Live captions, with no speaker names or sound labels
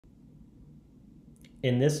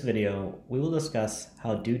In this video, we will discuss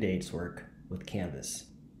how due dates work with Canvas.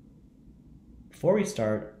 Before we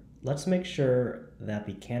start, let's make sure that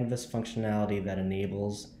the Canvas functionality that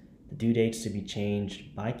enables the due dates to be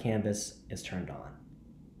changed by Canvas is turned on.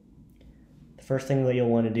 The first thing that you'll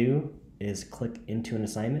want to do is click into an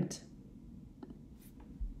assignment.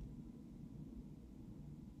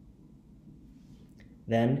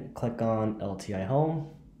 Then click on LTI Home,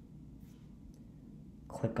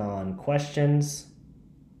 click on Questions,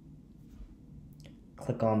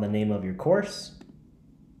 click on the name of your course,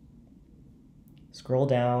 scroll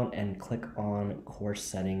down and click on Course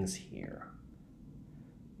Settings here.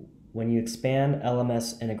 When you expand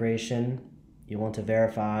LMS integration, you want to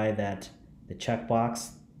verify that the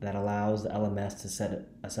checkbox that allows the LMS to set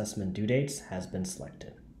assessment due dates has been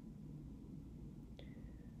selected.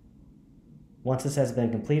 Once this has been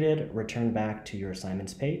completed, return back to your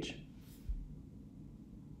assignments page.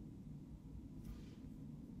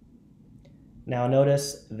 Now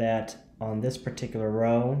notice that on this particular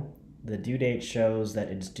row, the due date shows that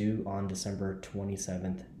it's due on December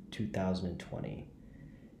 27th, 2020.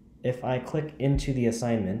 If I click into the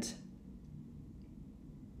assignment,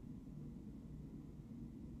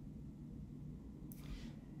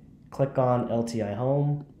 click on LTI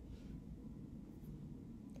Home,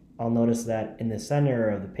 I'll notice that in the center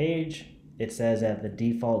of the page, it says that the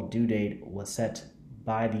default due date was set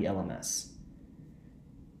by the LMS.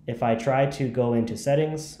 If I try to go into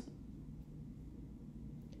settings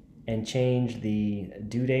and change the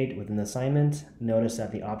due date within the assignment, notice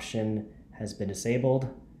that the option has been disabled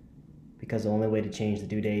because the only way to change the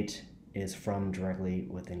due date is from directly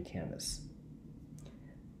within Canvas.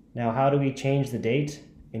 Now, how do we change the date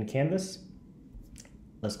in Canvas?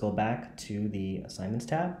 Let's go back to the Assignments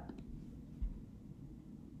tab.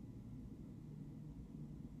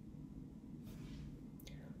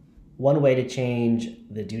 One way to change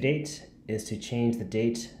the due date is to change the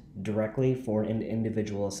date directly for an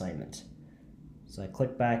individual assignment. So I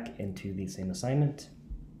click back into the same assignment,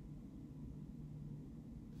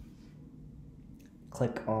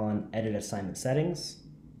 click on Edit Assignment Settings,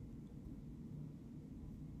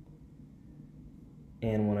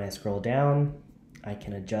 and when I scroll down, I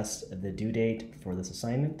can adjust the due date for this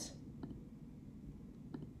assignment.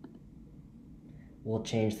 We'll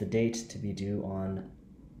change the date to be due on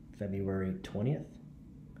February 20th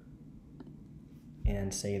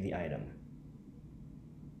and save the item.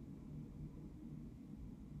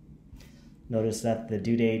 Notice that the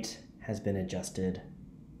due date has been adjusted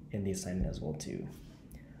in the assignment as well too.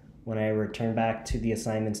 When I return back to the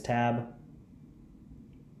Assignments tab,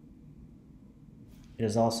 it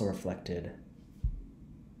is also reflected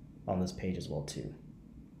on this page as well too.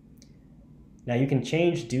 Now you can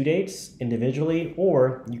change due dates individually,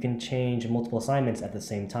 or you can change multiple assignments at the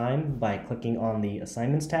same time by clicking on the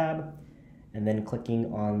Assignments tab and then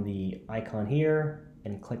clicking on the icon here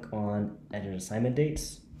and click on Edit Assignment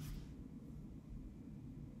Dates.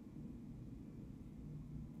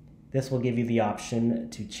 This will give you the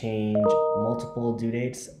option to change multiple due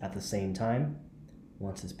dates at the same time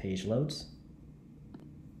once this page loads.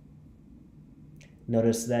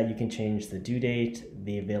 Notice that you can change the due date,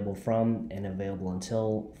 the available from, and available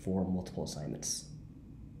until for multiple assignments.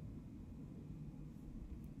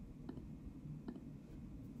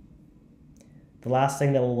 The last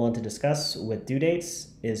thing that we'll want to discuss with due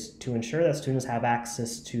dates is to ensure that students have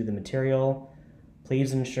access to the material.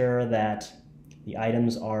 Please ensure that the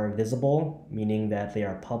items are visible, meaning that they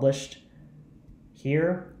are published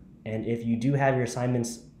here. And if you do have your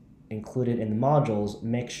assignments included in the modules,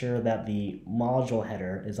 make sure that the module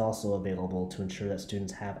header is also available to ensure that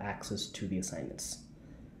students have access to the assignments.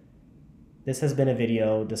 This has been a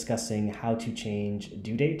video discussing how to change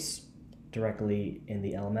due dates directly in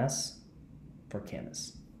the LMS for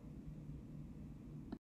Canvas.